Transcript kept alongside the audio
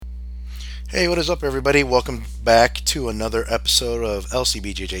Hey, what is up, everybody? Welcome back to another episode of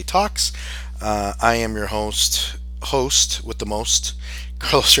LCBJJ Talks. I am your host with the most,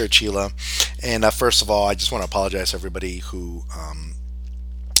 Carlos Archila. And first of all, I just want to apologize to everybody who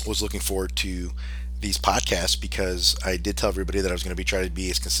was looking forward to these podcasts because I did tell everybody that I was going to be trying to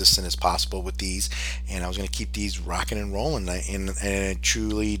be as consistent as possible with these, and I was going to keep these rocking and rolling. And I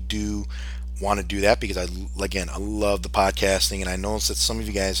truly do want to do that because I love the podcasting, and I noticed that some of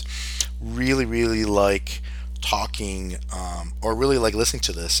you guys really like talking or really like listening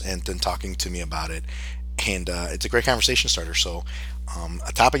to this and then talking to me about it. And it's a great conversation starter. So,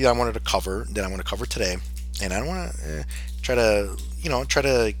 a topic that I want to cover today, and I don't want to try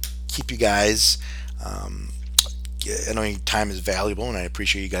to keep you guys. Um, I know time is valuable, and I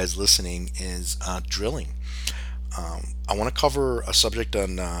appreciate you guys listening. Is drilling. I want to cover a subject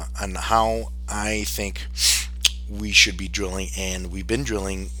on how I think we should be drilling, and we've been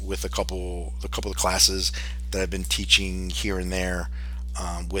drilling with a couple of classes that I've been teaching here and there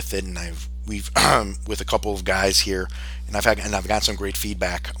with it, and we've with a couple of guys here, and I've got some great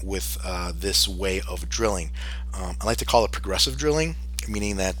feedback with this way of drilling. I like to call it progressive drilling,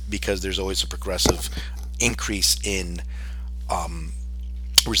 meaning that because there's always a progressive increase in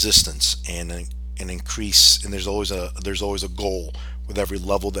resistance and an increase, and there's always a goal with every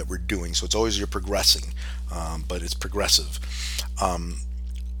level that we're doing. So it's always you're progressing, but it's progressive. Um,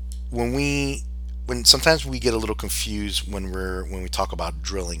 when we when sometimes we get a little confused when we talk about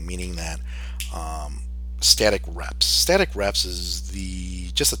drilling, meaning that um, static reps. Static reps is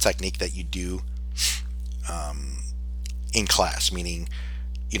the just a technique that you do in class, meaning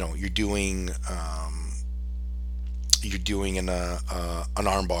you're doing an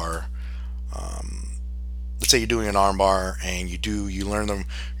arm bar. Let's say you're doing an arm bar and you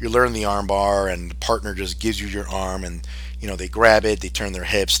learn the arm bar, and the partner just gives you your arm, and they grab it, they turn their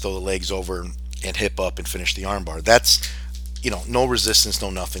hips, throw the legs over, and hip up and finish the arm bar. That's no resistance, no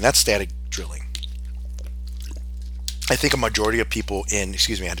nothing. That's static drilling. I think a majority of people in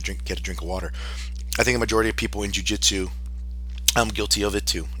excuse me, I had to get a drink of water. I think a majority of people in jujitsu, I'm guilty of it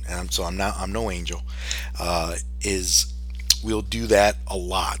too, and so I'm no angel. Is we'll do that a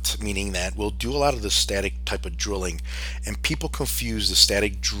lot, meaning that we'll do a lot of the static type of drilling, and people confuse the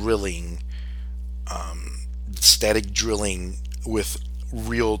static drilling with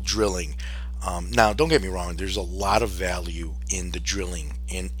real drilling. Now, don't get me wrong. There's a lot of value in the drilling,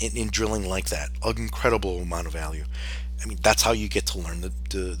 in drilling like that. An incredible amount of value. I mean, that's how you get to learn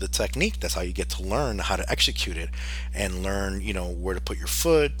the technique. That's how you get to learn how to execute it, and learn where to put your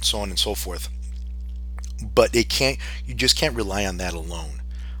foot, so on and so forth. But you just can't rely on that alone.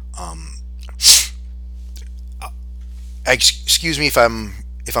 Um, Excuse me if I'm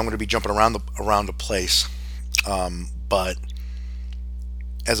going to be jumping around the place, but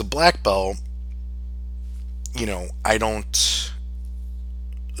as a black belt, I don't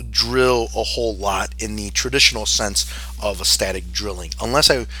drill a whole lot in the traditional sense of a static drilling,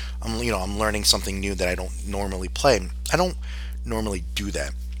 unless I'm learning something new that I don't normally play. I don't normally do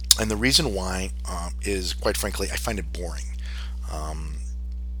that, and the reason why is, quite frankly, I find it boring. Um,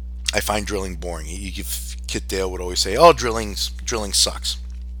 I find drilling boring. Kit Dale would always say, "Oh, drilling sucks."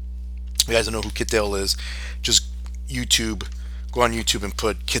 You guys don't know who Kit Dale is? Just YouTube, go on YouTube and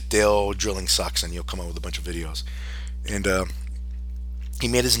put Kit Dale drilling sucks, and you'll come up with a bunch of videos. And he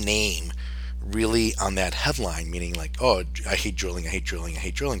made his name really on that headline, meaning like, "Oh, I hate drilling, I hate drilling, I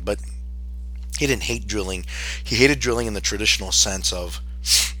hate drilling." But he didn't hate drilling. He hated drilling in the traditional sense of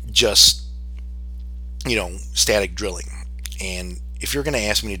just static drilling. And if you're going to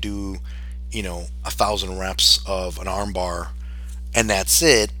ask me to do 1,000 reps of an arm bar and that's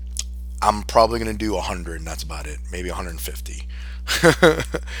it, I'm probably going to do 100, and that's about it. Maybe 150.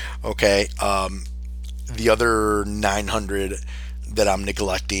 Okay. The other 900 that I'm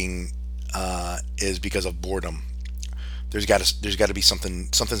neglecting is because of boredom. There's got to be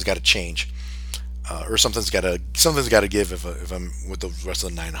something's got to change, or something's got to give if I'm with the rest of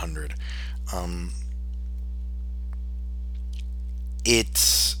the 900. Um,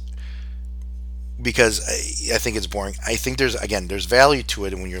 it's because I think it's boring. I think there's value to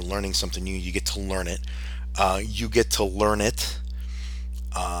it, and when you're learning something new, you get to learn it. You get to learn it.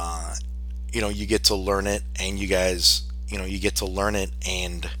 Uh, you get to learn it, and you get to learn it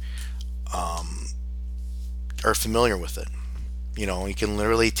and um, are familiar with it. It can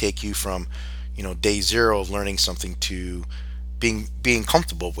literally take you from day zero of learning something to being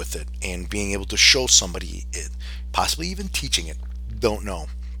comfortable with it and being able to show somebody it, possibly even teaching it. Don't know,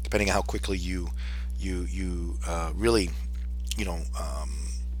 depending on how quickly you really you know um,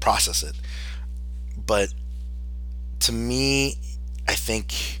 process it. But to me, I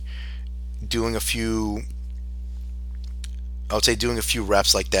think doing a few, I would say doing a few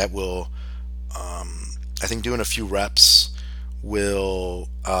reps like that I think doing a few reps will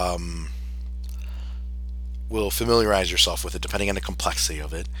will familiarize yourself with it, depending on the complexity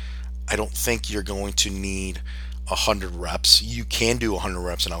of it. I don't think you're going to need 100 reps. You can do 100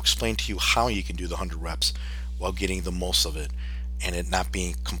 reps, and I'll explain to you how you can do the 100 reps while getting the most of it and it not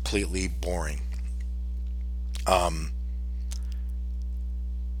being completely boring. Um,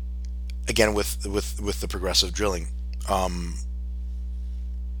 Again, with the progressive drilling, um,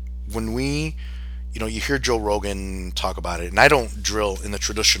 when we, you hear Joe Rogan talk about it, and I don't drill in the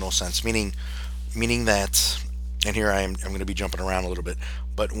traditional sense, meaning that, and here I'm going to be jumping around a little bit,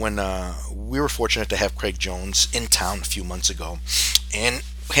 but when we were fortunate to have Craig Jones in town a few months ago, and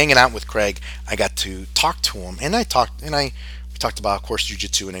hanging out with Craig, I got to talk to him, and we talked about, of course,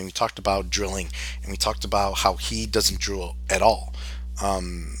 jujitsu, and then we talked about drilling, and we talked about how he doesn't drill at all.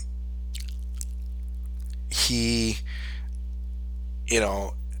 Um, he, you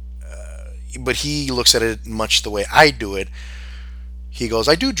know, but he looks at it much the way I do it. He goes,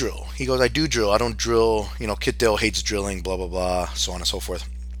 I do drill. He goes, I do drill. I don't drill. Kit Dale hates drilling, blah, blah, blah, so on and so forth.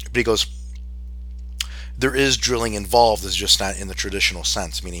 But he goes, there is drilling involved, it's just not in the traditional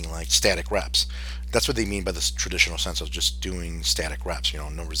sense, meaning like static reps. That's what they mean by this traditional sense of just doing static reps,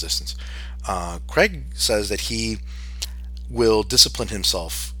 no resistance. Craig says that he will discipline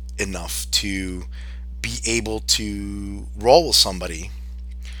himself enough to be able to roll with somebody.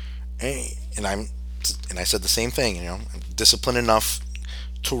 And I said the same thing, discipline enough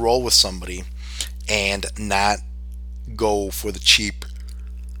to roll with somebody and not go for the cheap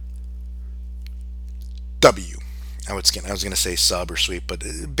W. I was gonna say sub or sweep, but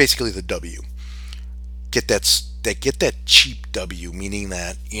basically the W. Get that cheap W, meaning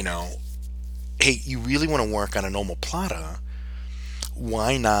that hey, you really want to work on an omoplata.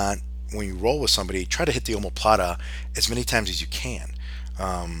 Why not, when you roll with somebody, try to hit the omoplata as many times as you can.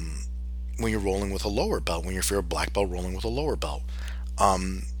 Um, when you're rolling with a lower belt, when you're a black belt rolling with a lower belt,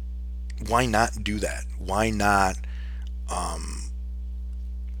 um, why not do that? Um,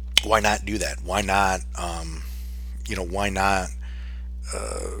 why not do that? Why not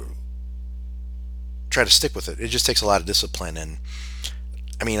try to stick with it? It just takes a lot of discipline, and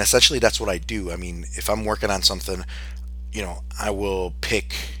I mean, essentially, that's what I do. I mean, if I'm working on something, I will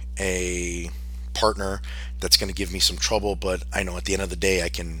pick a partner that's going to give me some trouble, but I know at the end of the day, I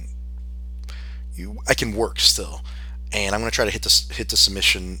can work still, and I'm going to try to hit the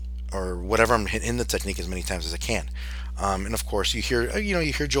submission or whatever I'm hitting the technique as many times as I can. And of course, you hear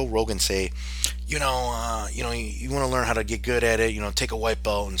Joe Rogan say, you want to learn how to get good at it. Take a white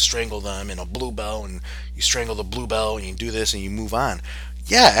belt and strangle them, and a blue belt, and you strangle the blue belt, and you do this, and you move on.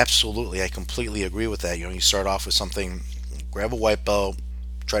 Yeah, absolutely, I completely agree with that. You start off with something, grab a white belt,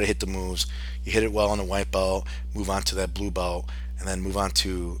 try to hit the moves. You hit it well on the white belt, move on to that blue belt, and then move on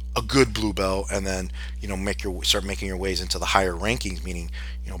to a good blue belt, and then start making your ways into the higher rankings, meaning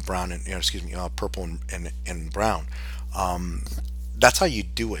brown and excuse me, purple and brown. Um, that's how you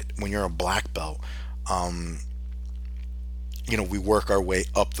do it when you're a black belt. Um, we work our way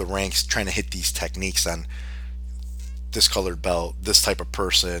up the ranks, trying to hit these techniques on this colored belt, this type of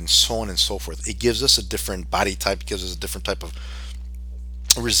person, so on and so forth. It gives us a different body type, it gives us a different type of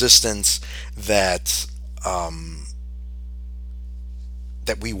resistance that um,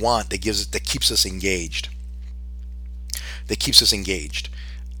 that we want. That keeps us engaged. That keeps us engaged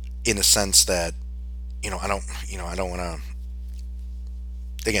in a sense that I don't want to.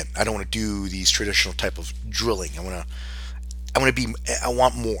 Again, I don't want to do these traditional type of drilling. I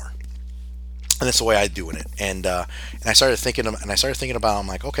want more, and that's the way I do it. And I started thinking about. I'm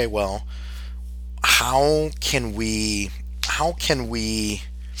like, okay, well, how can we how can we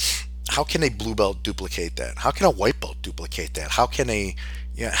how can a blue belt duplicate that? How can a white belt duplicate that? How can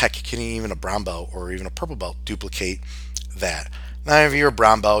heck, can even a brown belt or even a purple belt duplicate that? Now, if you're a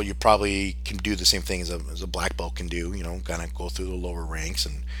brown belt, you probably can do the same thing as a black belt can do. Kind of go through the lower ranks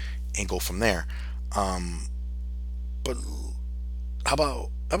and go from there. Um, but how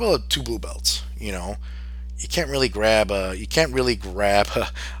about two blue belts? You can't really grab a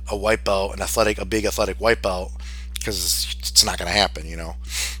white belt, a big athletic white belt, because it's not going to happen.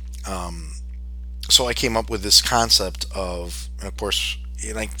 Um, so I came up with this concept and of course,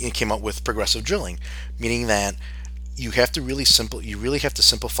 I came up with progressive drilling, meaning that you really have to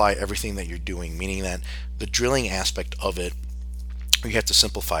simplify everything that you're doing, meaning that the drilling aspect of it, you have to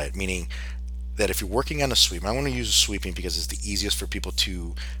simplify it, meaning that if you're working on a sweep, I want to use sweeping because it's the easiest for people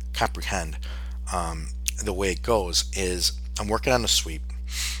to comprehend. um, the way it goes is, I'm working on a sweep.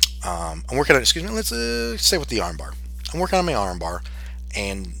 Excuse me, let's say with the armbar. I'm working on my armbar,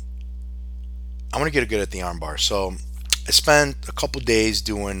 and want to get good at the armbar. So I spent a couple days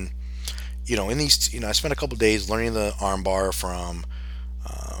doing, in these, I spent a couple days learning the armbar um,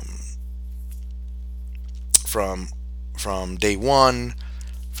 from from day one,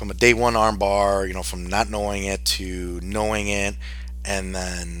 from a day one armbar, from not knowing it to knowing it, and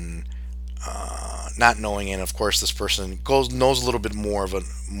then not knowing it. Of course, this person knows a little bit more about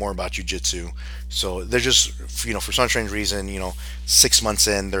jujitsu, so they're just, for some strange reason, 6 months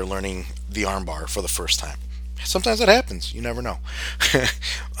in, they're learning the armbar for the first time. Sometimes that happens. You never know.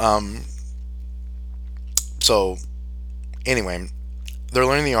 um, so anyway, they're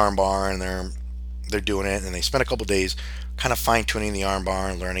learning the armbar and they're doing it, and they spend a couple days kind of fine tuning the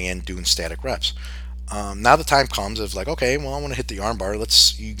armbar and learning and doing static reps. Now the time comes of like, okay, well, I want to hit the armbar.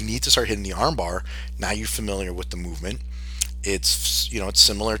 You need to start hitting the armbar. Now you're familiar with the movement. It's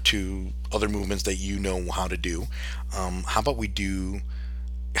similar to other movements that you know how to do. How about we do?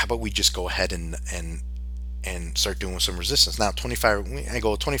 How about we just go ahead and start doing some resistance? Now 25. I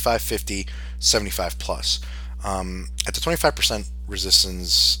go 25, 50, 75 plus. At the 25%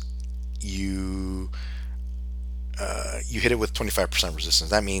 resistance, you you hit it with 25% resistance.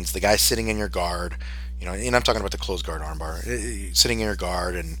 That means the guy sitting in your guard, and I'm talking about the closed guard armbar, sitting in your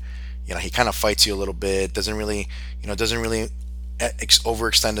guard, and he kind of fights you a little bit. Doesn't really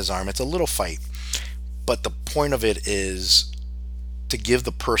overextend his arm. It's a little fight, but the point of it is to give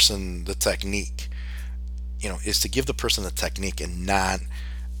the person the technique. Is to give the person the technique and not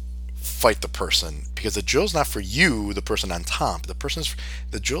fight the person, because the drill's not for you, the person on top.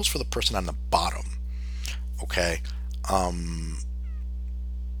 The drill's for the person on the bottom. Okay. um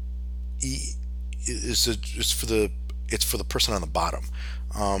it's for the person on the bottom.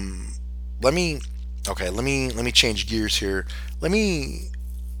 um let me let me change gears here. Let me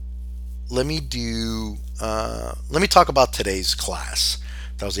talk about today's class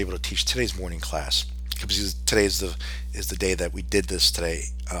that I was able to teach, today's morning class, because today is the day that we did this today.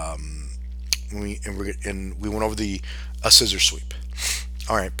 We went over the a scissor sweep.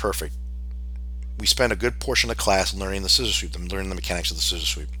 All right, perfect. We spent a good portion of class learning the scissor sweep, learning the mechanics of the scissor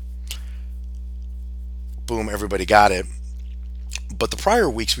sweep. Boom, everybody got it. But the prior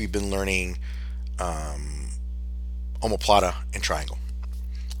weeks we've been learning um, omoplata and triangle.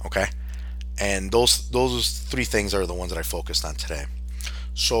 Okay, and those three things are the ones that I focused on today.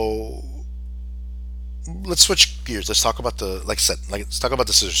 So let's switch gears. Let's talk about let's talk about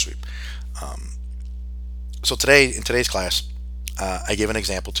the scissor sweep. Um, so in today's class, I gave an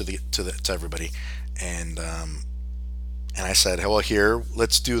example to everybody, and and I said, hey, well, here,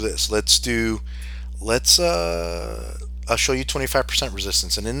 let's do this. Let's I'll show you 25%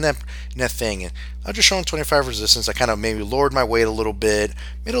 resistance, and in that thing, I just showing 25 resistance. I kind of maybe lowered my weight a little bit,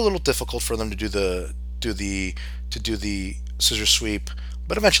 made it a little difficult for them to do the scissor sweep,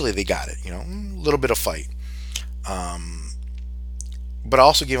 but eventually they got it. A little bit of fight. Um, but I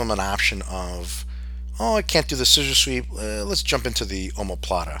also gave them an option of, oh, I can't do the scissor sweep. Let's jump into the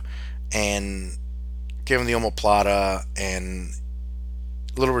omoplata, and give them the omoplata and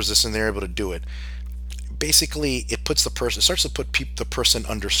a little resistance. They're able to do it. Basically, it starts to put the person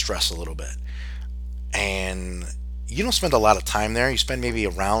under stress a little bit, and you don't spend a lot of time there. You spend maybe a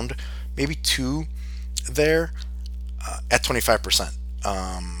round, maybe two there, at 25%.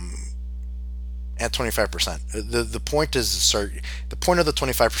 At 25%, the point is to start. The point of the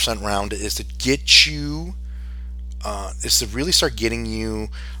 25% round is to get you, is to really start getting you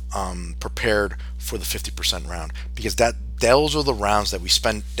prepared for the 50% round, because those are the rounds that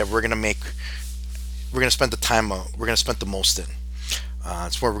we're gonna make. We're gonna spend the time. We're gonna spend the most in.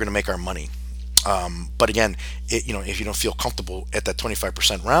 It's where we're gonna make our money. But again, if you don't feel comfortable at that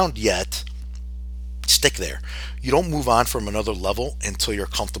 25% round yet, stick there. You don't move on from another level until you're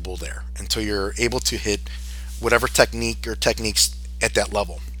comfortable there, until you're able to hit whatever technique or techniques at that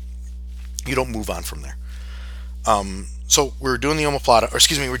level. You don't move on from there. So we're doing the omoplata, or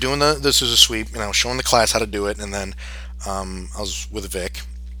excuse me, we're doing the scissor sweep, and I was showing the class how to do it, and then I was with Vic,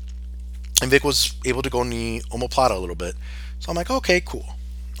 and Vic was able to go in the omoplata a little bit. So I'm like, okay, cool,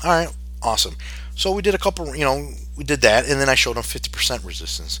 all right, awesome. So we did a couple, we did that, and then I showed him 50%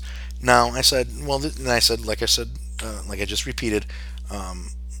 resistance. Now I said, well, and I said, like I just repeated,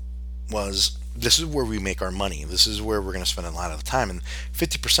 um, was this is where we make our money. This is where we're going to spend a lot of the time. And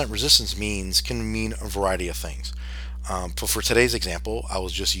 50% resistance can mean a variety of things. But for today's example, I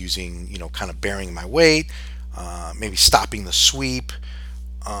was just using, kind of bearing my weight, maybe stopping the sweep,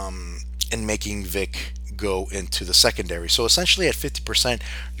 and making Vic go into the secondary. So essentially at 50%,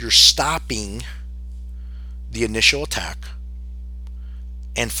 you're stopping the initial attack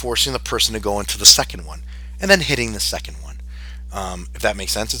and forcing the person to go into the second one, and then hitting the second one. If that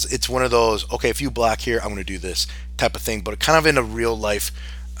makes sense. It's one of those, okay, if you block here, I'm going to do this type of thing, but kind of in a real life,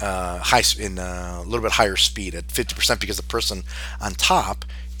 in a little bit higher speed at 50% because the person on top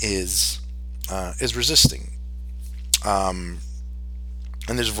is resisting.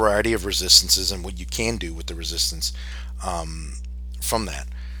 And there's a variety of resistances and what you can do with the resistance from that.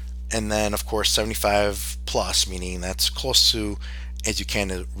 And then, of course, 75 plus, meaning that's close to as you can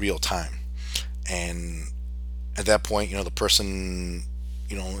in real time. And at that point, the person,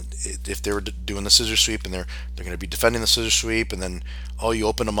 if they were doing the scissor sweep and they're going to be defending the scissor sweep, and then you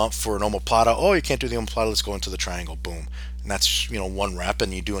open them up for an omoplata. Oh, you can't do the omoplata. Let's go into the triangle. Boom, and that's one rep,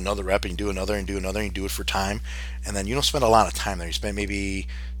 and you do another rep, and you do another, and do another, and you do it for time, and then you don't spend a lot of time there. You spend maybe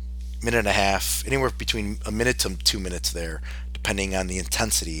a minute and a half, anywhere between a minute to 2 minutes there, depending on the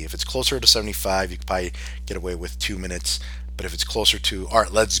intensity. If it's closer to 75, you could probably get away with 2 minutes. But if it's closer to, all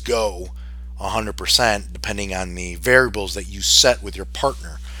right, let's go 100%, depending on the variables that you set with your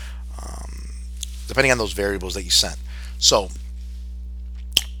partner, depending on those variables that you set. So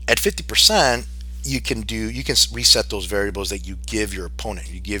at 50%, you can reset those variables that you give your opponent,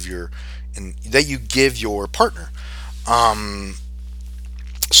 and that you give your partner. Um,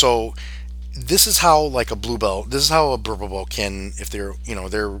 so this is how, like, a blue belt, this is how a purple belt can, if they're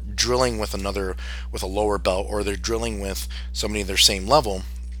drilling with with a lower belt, or they're drilling with somebody their same level,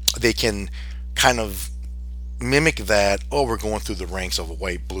 they can kind of mimic that. Oh, we're going through the ranks of a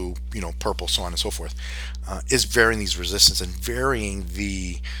white, blue, purple, so on and so forth. Is varying these resistance and varying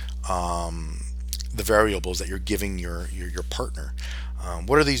the variables that you're giving your partner.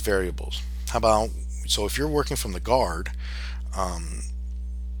 What are these variables? How about, so if you're working from the guard,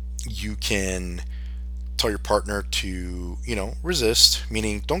 you can tell your partner to resist,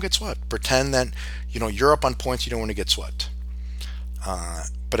 meaning don't get swept. Pretend that you're up on points, you don't want to get swept.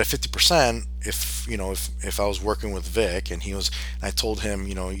 But at 50%, if I was working with Vic and I told him,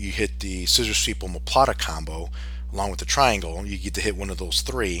 you hit the scissor sweep omoplata combo along with the triangle, you get to hit one of those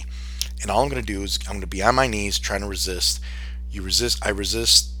three, and all I'm going to do is I'm going to be on my knees trying to resist. You resist, I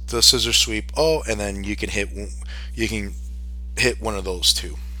resist the scissor sweep. Oh, and then you can hit one of those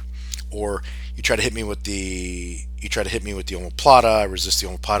two. Or you try to hit me with the omoplata. I resist the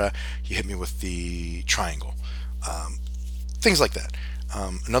omoplata. You hit me with the triangle. Things like that.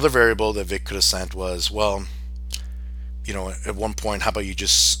 Another variable that Vic could have sent was, well, at one point, how about you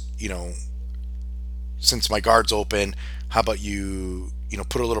just, since my guard's open, how about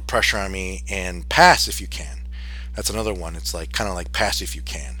put a little pressure on me and pass if you can. That's another one. It's like kind of like pass if you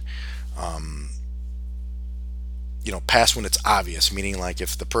can. Um, pass when it's obvious, meaning like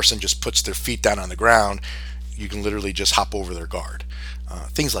if the person just puts their feet down on the ground, you can literally just hop over their guard.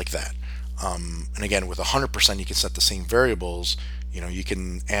 Things like that. And again, with 100%, you can set the same variables. You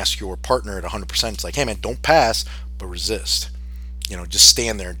can ask your partner at 100%. It's like, hey man, don't pass, but resist. Just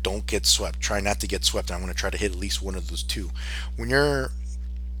stand there. Don't get swept. Try not to get swept. I'm going to try to hit at least one of those two. When you're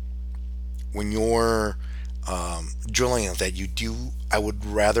drilling like that, I would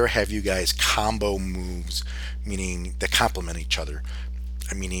rather have you guys combo moves, meaning that complement each other.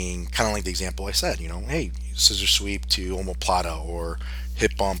 Meaning, kind of like the example I said, hey, scissor sweep to omoplata, or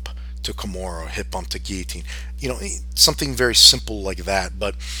hip bump to Kimura, hip bump to guillotine. Something very simple like that.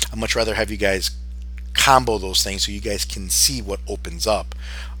 But I'd much rather have you guys combo those things so you guys can see what opens up.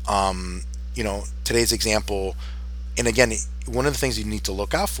 Today's example, and again, one of the things you need to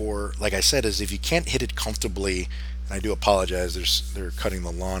look out for, like I said, is if you can't hit it comfortably. And I do apologize. They're cutting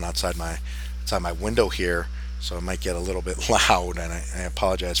the lawn outside my window here, so it might get a little bit loud, and I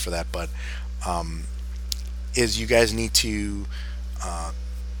apologize for that. But is you guys need to uh,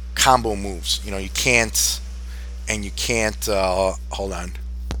 combo moves. You can't hold on.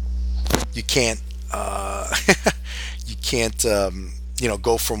 You can't you can't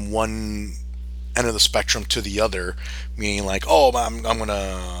go from one end of the spectrum to the other, meaning like, oh, I'm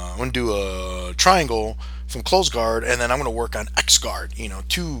gonna do a triangle from close guard, and then I'm gonna work on X guard.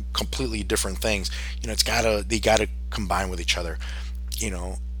 Two completely different things. They gotta combine with each other.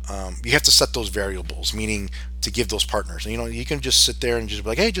 You have to set those variables, meaning to give those partners. You can just sit there and just be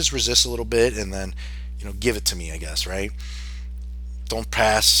like, hey, just resist a little bit, and then give it to me, I guess, right? Don't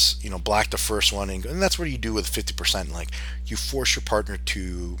pass, block the first one, and that's what you do with 50%. Like, you force your partner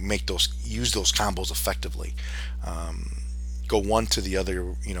to use those combos effectively. Go one to the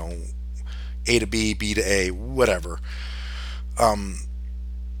other, A to B, B to A, whatever. Um,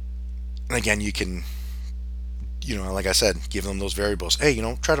 and again, you can, like I said, give them those variables. Hey,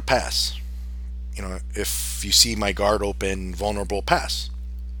 try to pass. If you see my guard open, vulnerable, pass,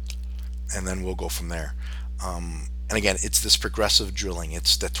 and then we'll go from there. And again, it's this progressive drilling.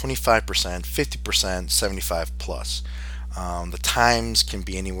 It's the 25%, 50%, 75 plus. The times can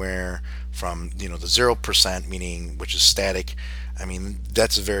be anywhere from the 0%, meaning which is static. I mean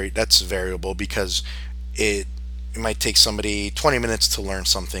that's variable because it it might take somebody 20 minutes to learn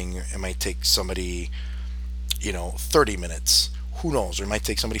something. It might take somebody 30 minutes. Who knows? Or it might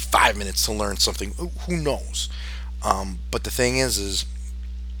take somebody 5 minutes to learn something. Who knows? But the thing is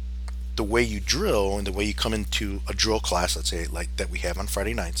the way you drill and the way you come into a drill class, let's say like that we have on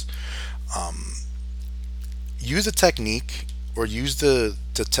Friday nights, use a technique or use the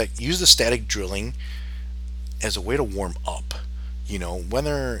static drilling as a way to warm up.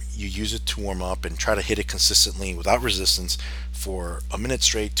 Whether you use it to warm up and try to hit it consistently without resistance for a minute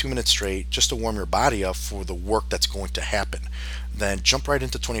straight, 2 minutes straight, just to warm your body up for the work that's going to happen. Then jump right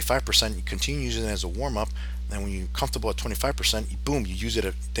into 25%. You continue using it as a warm up. Then when you're comfortable at 25%, boom, you use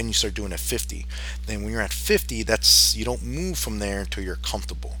it. Then you start doing it at 50. Then when you're at 50, that's you don't move from there until you're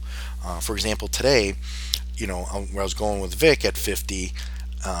comfortable. For example, today, where I was going with Vic at 50.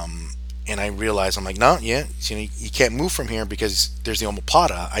 And I realized I'm like, no, yeah, you can't move from here because there's the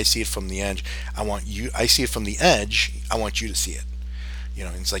omoplata. I see it from the edge. I see it from the edge. I want you to see it.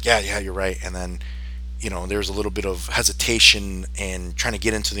 And it's like, yeah, you're right. And then, there's a little bit of hesitation and trying to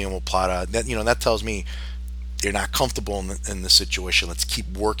get into the omoplata. That tells me you're not comfortable in the situation. Let's keep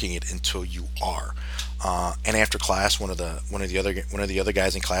working it until you are. And after class, one of the other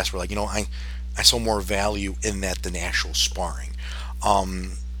guys in class were like, I saw more value in that than actual sparring.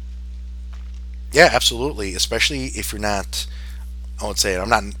 Um, Yeah, absolutely. Especially if you're not, I would say, I'm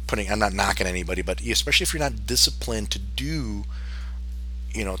not knocking anybody, but especially if you're not disciplined to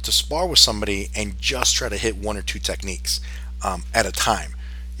to spar with somebody and just try to hit one or two techniques at a time.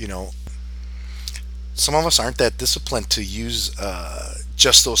 You know, some of us aren't that disciplined to use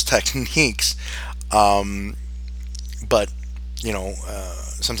just those techniques. Um, but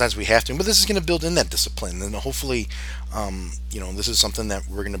sometimes we have to. But this is going to build in that discipline, and hopefully, this is something that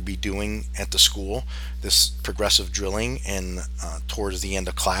we're going to be doing at the school. This progressive drilling, and towards the end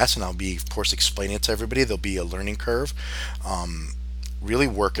of class, and I'll be, of course, explaining it to everybody. There'll be a learning curve. Really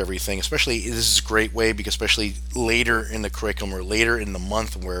work everything. Especially this is a great way because especially later in the curriculum or later in the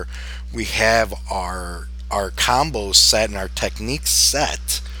month where we have our combos set and our techniques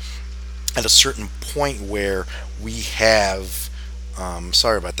set at a certain point where we have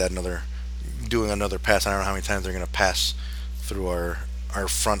sorry about that, another doing another pass. I don't know how many times they're going to pass through our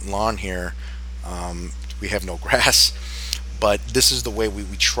front lawn here. We have no grass, but this is the way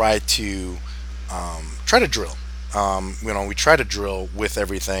we try to drill. We try to drill with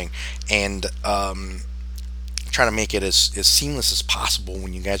everything, and try to make it as seamless as possible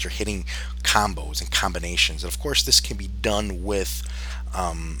when you guys are hitting combos and combinations. And of course, this can be done with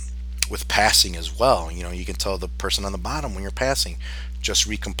passing as well. You can tell the person on the bottom when you're passing, just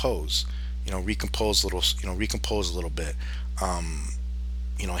recompose. Recompose a little bit.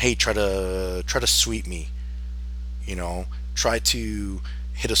 Hey, try to sweep me. Try to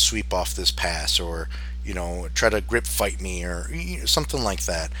hit a sweep off this pass, or try to grip fight me, or something like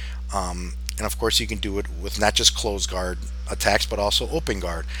that. And of course, you can do it with not just closed guard attacks, but also open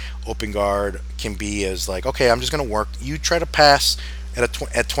guard. Open guard can be as like, okay, I'm just going to work. You try to pass at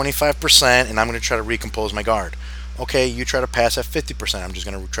 25%, and I'm going to try to recompose my guard. Okay, you try to pass at 50%. I'm just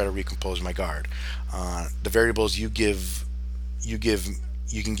going to try to recompose my guard. The variables you give, you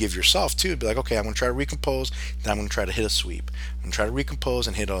can give yourself too. Be like, okay, I'm going to try to recompose. Then I'm going to try to hit a sweep. I'm going to try to recompose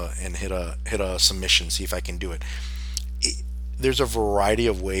and hit a submission. See if I can do it. There's a variety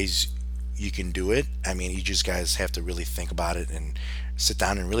of ways you can do it. I mean, you just guys have to really think about it and sit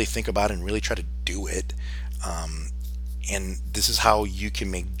down and really think about it and really try to do it. And this is how you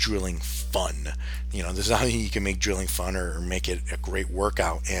can make drilling fun. This is how you can make drilling fun, or make it a great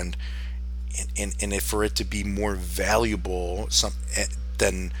workout, and if for it to be more valuable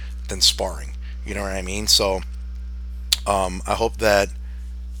than sparring. You know what I mean? So I hope that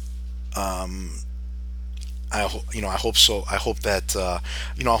I hope so. I hope that I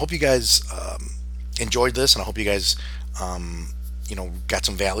hope you guys enjoyed this, and I hope you guys got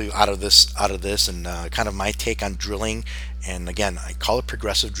some value out of this, and kind of my take on drilling. And again, I call it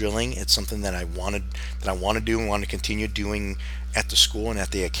progressive drilling. It's something that I want to do and want to continue doing at the school and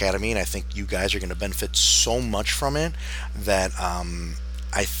at the academy. And I think you guys are going to benefit so much from it that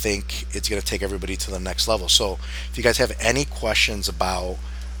I think it's going to take everybody to the next level. So if you guys have any questions about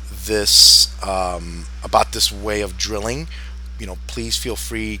this way of drilling, please feel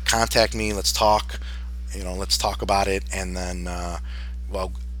free, contact me. Let's talk. Let's talk about it, and then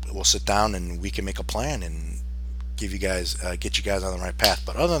well, we'll sit down and we can make a plan and get you guys on the right path.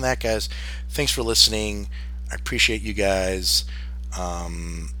 But other than that, guys, thanks for listening. I appreciate you guys.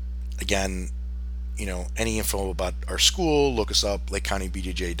 Again, any info about our school, look us up,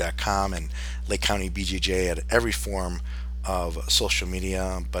 LakeCountyBJJ.com and Lake County BJJ at every form of social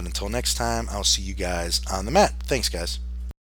media. But until next time, I'll see you guys on the mat. Thanks, guys.